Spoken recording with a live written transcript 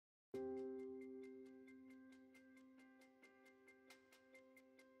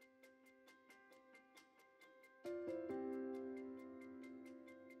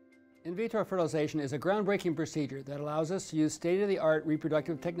In vitro fertilization is a groundbreaking procedure that allows us to use state-of-the-art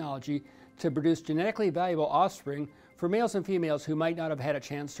reproductive technology to produce genetically valuable offspring for males and females who might not have had a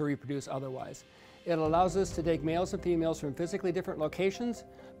chance to reproduce otherwise. It allows us to take males and females from physically different locations,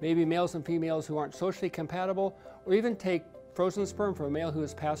 maybe males and females who aren't socially compatible, or even take frozen sperm from a male who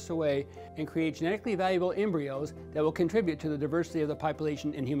has passed away and create genetically valuable embryos that will contribute to the diversity of the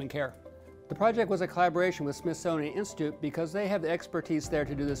population in human care. The project was a collaboration with Smithsonian Institute because they have the expertise there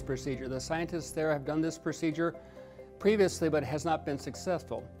to do this procedure. The scientists there have done this procedure previously, but it has not been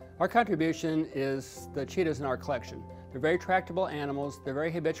successful. Our contribution is the cheetahs in our collection. They're very tractable animals, they're very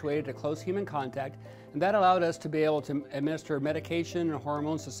habituated to close human contact, and that allowed us to be able to administer medication and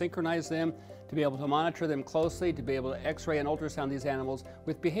hormones to synchronize them, to be able to monitor them closely, to be able to x-ray and ultrasound these animals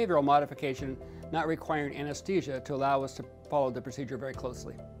with behavioral modification, not requiring anesthesia, to allow us to follow the procedure very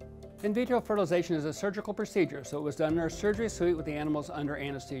closely. In vitro fertilization is a surgical procedure, so it was done in our surgery suite with the animals under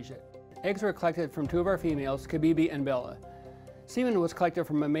anesthesia. Eggs were collected from two of our females, Kabibi and Bella. Semen was collected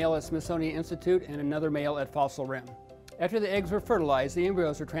from a male at Smithsonian Institute and another male at Fossil Rim. After the eggs were fertilized, the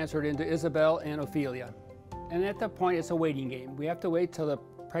embryos were transferred into Isabel and Ophelia. And at that point, it's a waiting game. We have to wait till the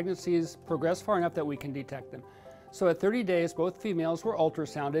pregnancies progress far enough that we can detect them. So at 30 days, both females were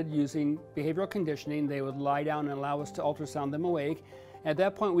ultrasounded using behavioral conditioning. They would lie down and allow us to ultrasound them awake. At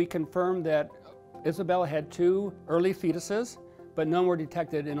that point, we confirmed that Isabella had 2 early fetuses, but none were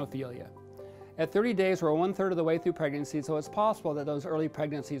detected in Ophelia. At 30 days, we're 1/3 of the way through pregnancy, so it's possible that those early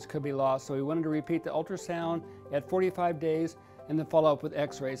pregnancies could be lost. So we wanted to repeat the ultrasound at 45 days and then follow up with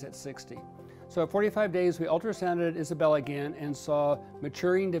x-rays at 60. So at 45 days, we ultrasounded Isabella again and saw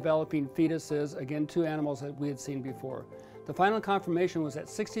maturing, developing fetuses, again 2 animals that we had seen before. The final confirmation was at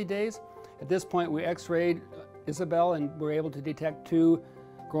 60 days. At this point, we x-rayed Isabel and were able to detect 2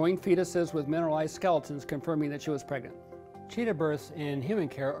 growing fetuses with mineralized skeletons, confirming that she was pregnant. Cheetah births in human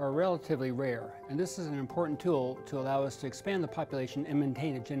care are relatively rare, and this is an important tool to allow us to expand the population and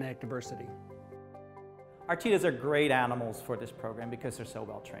maintain a genetic diversity. Our cheetahs are great animals for this program because they're so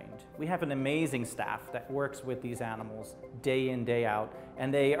well trained. We have an amazing staff that works with these animals day in, day out,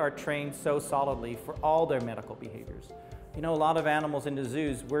 and they are trained so solidly for all their medical behaviors. You know, a lot of animals in the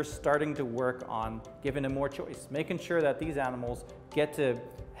zoos, we're starting to work on giving them more choice, making sure that these animals get to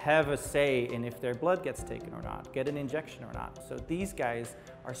have a say in if their blood gets taken or not, get an injection or not. So these guys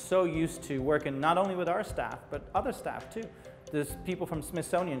are so used to working not only with our staff, but other staff too. There's people from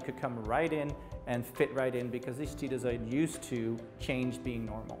Smithsonian could come right in and fit right in because these cheetahs are used to change being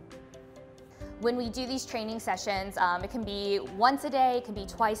normal. When we do these training sessions, it can be once a day, it can be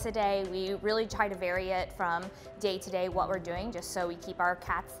twice a day. We really try to vary it from day to day what we're doing, just so we keep our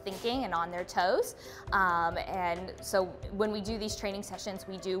cats thinking and on their toes. And so when we do these training sessions,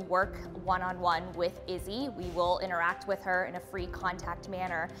 we do work one-on-one with Izzy. We will interact with her in a free contact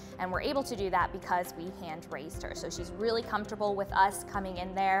manner, and we're able to do that because we hand raised her. So she's really comfortable with us coming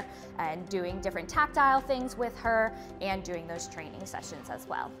in there and doing different tactile things with her and doing those training sessions as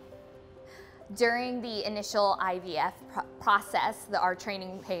well. During the initial IVF process, our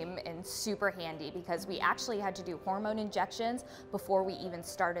training came in super handy because we actually had to do hormone injections before we even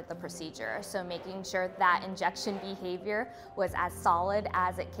started the procedure. So making sure that injection behavior was as solid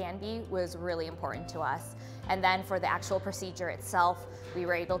as it can be was really important to us. And then for the actual procedure itself, we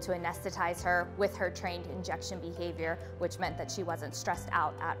were able to anesthetize her with her trained injection behavior, which meant that she wasn't stressed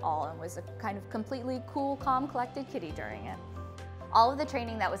out at all and was a kind of completely cool, calm, collected kitty during it. All of the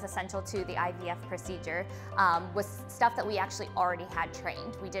training that was essential to the IVF procedure was stuff that we actually already had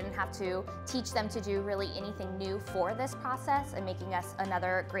trained. We didn't have to teach them to do really anything new for this process and making us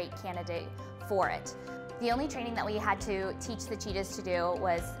another great candidate for it. The only training that we had to teach the cheetahs to do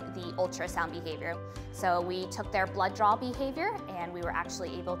was the ultrasound behavior. So we took their blood draw behavior and we were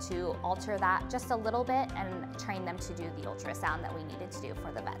actually able to alter that just a little bit and train them to do the ultrasound that we needed to do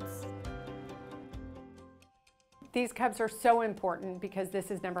for the vets. These cubs are so important because this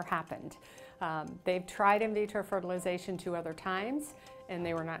has never happened. They've tried in vitro fertilization 2 other times and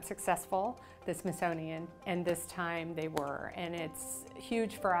they were not successful, the Smithsonian, and this time they were. And it's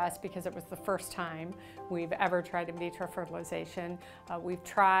huge for us because it was the first time we've ever tried in vitro fertilization. We've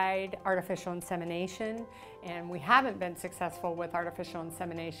tried artificial insemination and we haven't been successful with artificial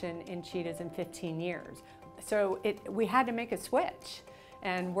insemination in cheetahs in 15 years. So we had to make a switch.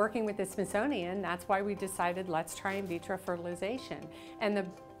 And working with the Smithsonian, that's why we decided let's try in vitro fertilization. And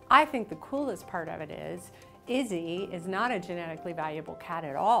I think the coolest part of it is, Izzy is not a genetically valuable cat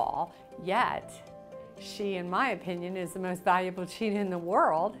at all, yet she, in my opinion, is the most valuable cheetah in the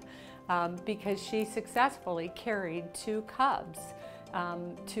world because she successfully carried 2 cubs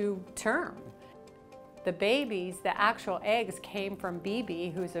to term. The babies, the actual eggs came from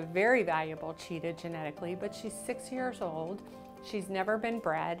BB, who's a very valuable cheetah genetically, but she's 6 years old. She's never been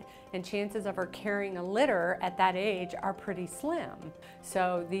bred, and chances of her carrying a litter at that age are pretty slim.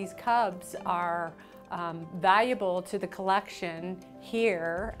 So these cubs are valuable to the collection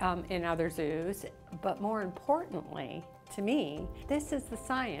here in other zoos, but more importantly, to me, this is the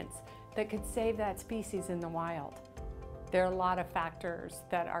science that could save that species in the wild. There are a lot of factors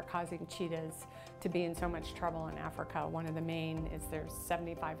that are causing cheetahs to be in so much trouble in Africa. One of the main is there's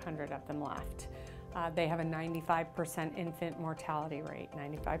 7,500 of them left. They have a 95% infant mortality rate.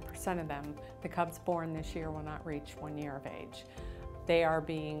 95% of them, the cubs born this year, will not reach 1 year of age. They are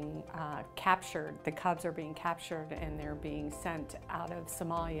being captured, the cubs are being captured, and they're being sent out of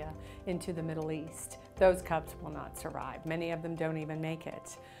Somalia into the Middle East. Those cubs will not survive. Many of them don't even make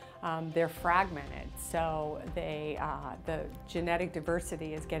it. They're fragmented, so the genetic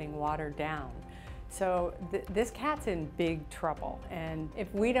diversity is getting watered down. So this cat's in big trouble, and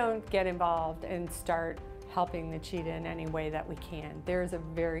if we don't get involved and start helping the cheetah in any way that we can, there's a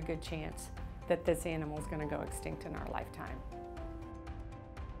very good chance that this animal is going to go extinct in our lifetime.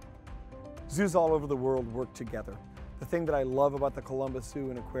 Zoos all over the world work together. The thing that I love about the Columbus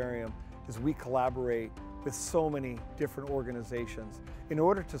Zoo and Aquarium is we collaborate with so many different organizations. In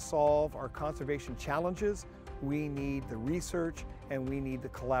order to solve our conservation challenges, we need the research and we need the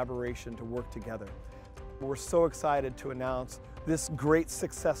collaboration to work together. We're so excited to announce this great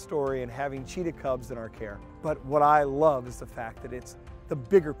success story in having cheetah cubs in our care. But what I love is the fact that it's the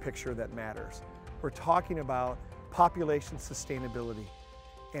bigger picture that matters. We're talking about population sustainability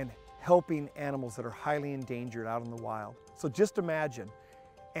and helping animals that are highly endangered out in the wild. So just imagine,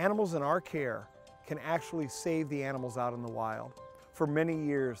 animals in our care can actually save the animals out in the wild. For many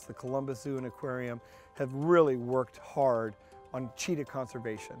years, the Columbus Zoo and Aquarium have really worked hard on cheetah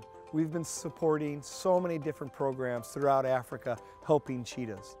conservation. We've been supporting so many different programs throughout Africa helping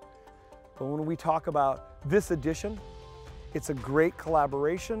cheetahs. But when we talk about this edition, it's a great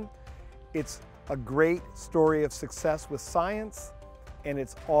collaboration, it's a great story of success with science, and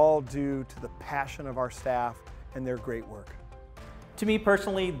it's all due to the passion of our staff and their great work. To me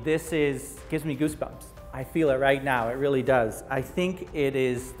personally, this gives me goosebumps. I feel it right now, it really does. I think it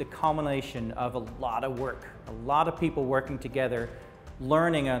is the culmination of a lot of work, a lot of people working together,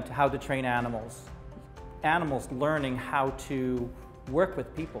 learning how to train animals, animals learning how to work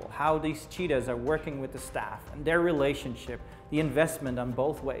with people, how these cheetahs are working with the staff and their relationship, the investment on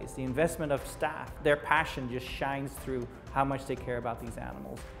both ways, the investment of staff, their passion just shines through how much they care about these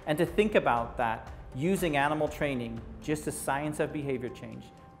animals. And to think about that, using animal training, just the science of behavior change,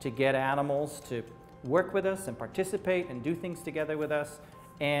 to get animals to work with us and participate and do things together with us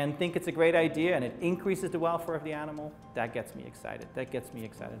and think it's a great idea and it increases the welfare of the animal, that gets me excited. That gets me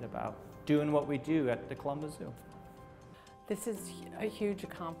excited about doing what we do at the Columbus Zoo. This is a huge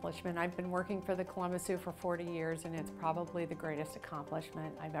accomplishment. I've been working for the Columbus Zoo for 40 years, and it's probably the greatest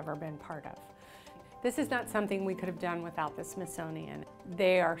accomplishment I've ever been part of. This is not something we could have done without the Smithsonian.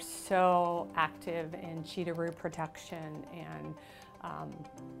 They are so active in cheetah reproduction and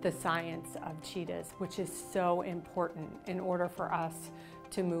the science of cheetahs, which is so important in order for us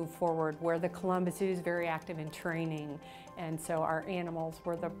to move forward, where the Columbus Zoo is very active in training, and so our animals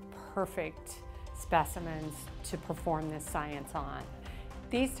were the perfect specimens to perform this science on.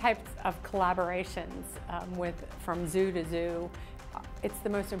 These types of collaborations from zoo to zoo, it's the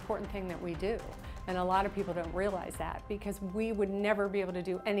most important thing that we do. And a lot of people don't realize that, because we would never be able to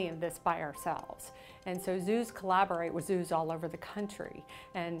do any of this by ourselves. And so zoos collaborate with zoos all over the country.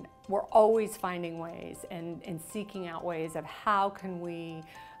 And we're always finding ways and seeking out ways of how can we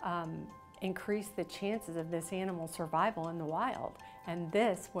increase the chances of this animal's survival in the wild. And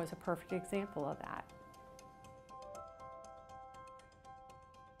this was a perfect example of that.